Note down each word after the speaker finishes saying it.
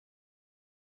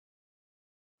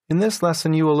In this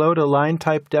lesson, you will load a line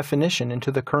type definition into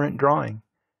the current drawing,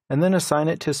 and then assign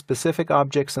it to specific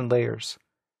objects and layers.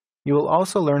 You will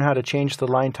also learn how to change the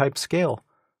line type scale,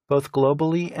 both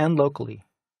globally and locally.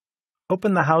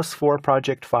 Open the House 4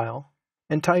 project file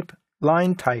and type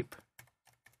line type.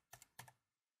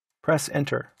 Press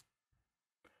Enter.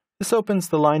 This opens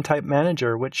the Line Type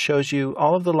Manager, which shows you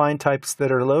all of the line types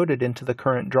that are loaded into the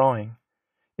current drawing.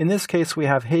 In this case, we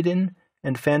have Hidden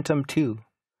and Phantom 2.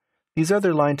 These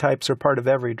other line types are part of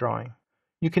every drawing.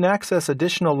 You can access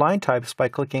additional line types by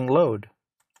clicking Load.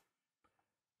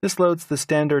 This loads the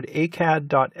standard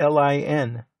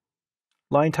ACAD.LIN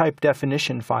line type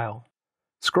definition file.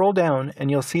 Scroll down and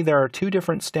you'll see there are two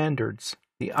different standards,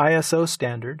 the ISO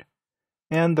standard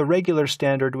and the regular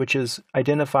standard, which is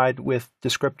identified with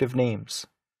descriptive names.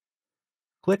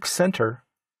 Click Center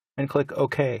and click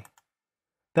OK.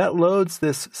 That loads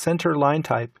this center line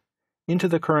type into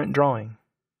the current drawing.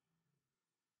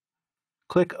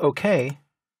 Click OK,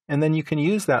 and then you can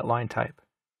use that line type.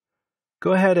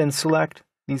 Go ahead and select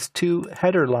these two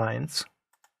header lines.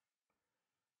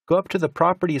 Go up to the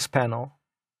Properties panel,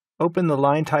 open the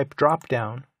Line Type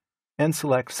drop-down, and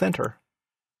select Center.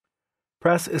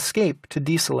 Press Escape to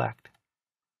deselect.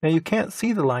 Now you can't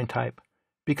see the line type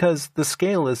because the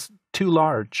scale is too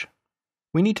large.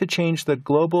 We need to change the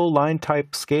global line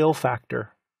type scale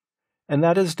factor, and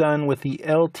that is done with the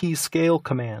LT-scale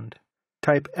command.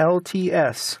 Type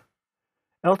LTS.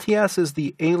 LTS is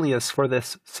the alias for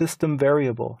this system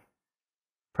variable.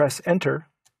 Press Enter,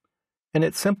 and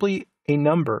it's simply a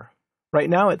number. Right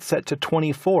now it's set to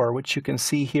 24, which you can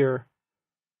see here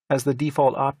as the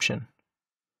default option.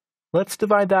 Let's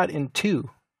divide that in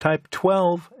two. Type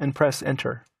 12 and press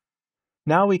Enter.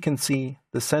 Now we can see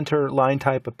the center line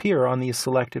type appear on these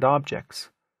selected objects.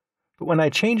 But when I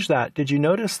change that, did you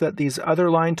notice that these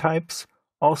other line types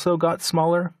also got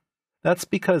smaller? That's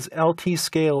because LT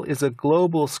scale is a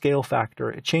global scale factor.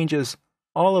 It changes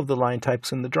all of the line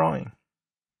types in the drawing.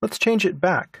 Let's change it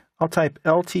back. I'll type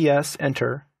LTS,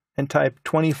 Enter, and type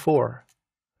 24.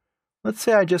 Let's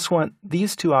say I just want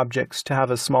these two objects to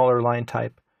have a smaller line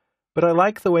type, but I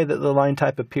like the way that the line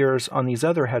type appears on these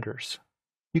other headers.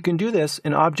 You can do this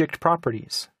in Object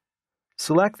Properties.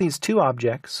 Select these two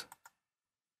objects,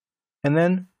 and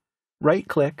then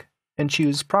right-click and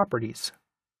choose Properties.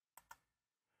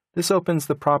 This opens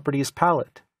the Properties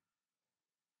palette.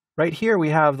 Right here we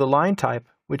have the line type,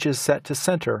 which is set to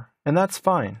center, and that's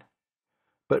fine.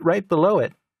 But right below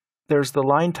it, there's the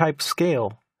line type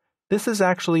scale. This is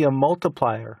actually a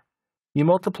multiplier. You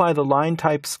multiply the line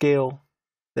type scale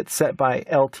that's set by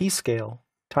LT scale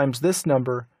times this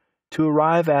number to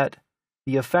arrive at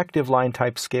the effective line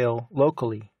type scale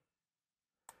locally.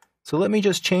 So let me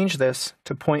just change this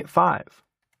to 0.5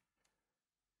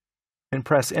 and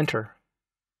press Enter.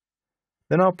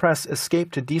 Then I'll press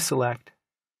Escape to deselect,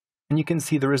 and you can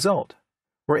see the result.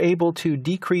 We're able to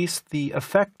decrease the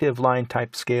effective line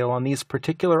type scale on these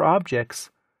particular objects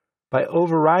by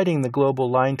overriding the global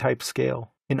line type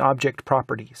scale in Object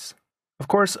Properties. Of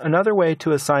course, another way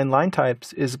to assign line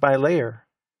types is by layer.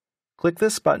 Click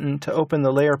this button to open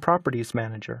the Layer Properties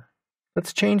Manager.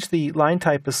 Let's change the line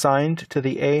type assigned to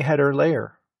the A header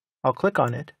layer. I'll click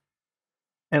on it,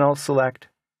 and I'll select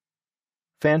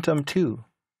Phantom 2.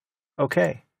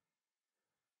 OK.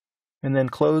 And then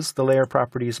close the Layer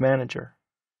Properties Manager.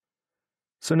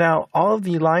 So now all of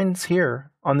the lines here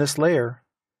on this layer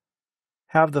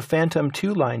have the Phantom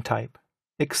 2 line type,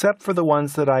 except for the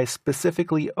ones that I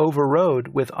specifically overrode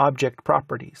with Object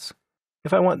Properties.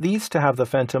 If I want these to have the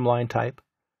Phantom line type,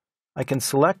 I can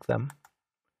select them,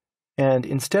 and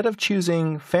instead of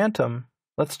choosing Phantom,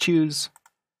 let's choose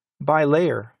By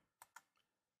Layer.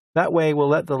 That way we'll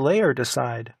let the layer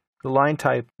decide the line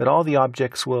type that all the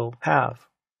objects will have.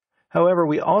 However,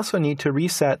 we also need to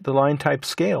reset the line type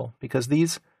scale because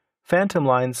these phantom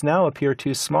lines now appear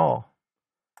too small.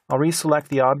 I'll reselect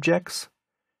the objects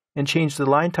and change the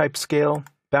line type scale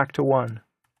back to 1.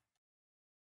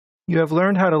 You have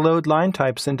learned how to load line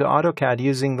types into AutoCAD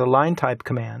using the line type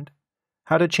command,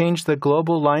 how to change the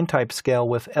global line type scale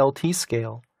with LT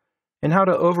scale, and how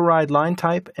to override line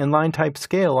type and line type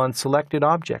scale on selected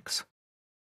objects.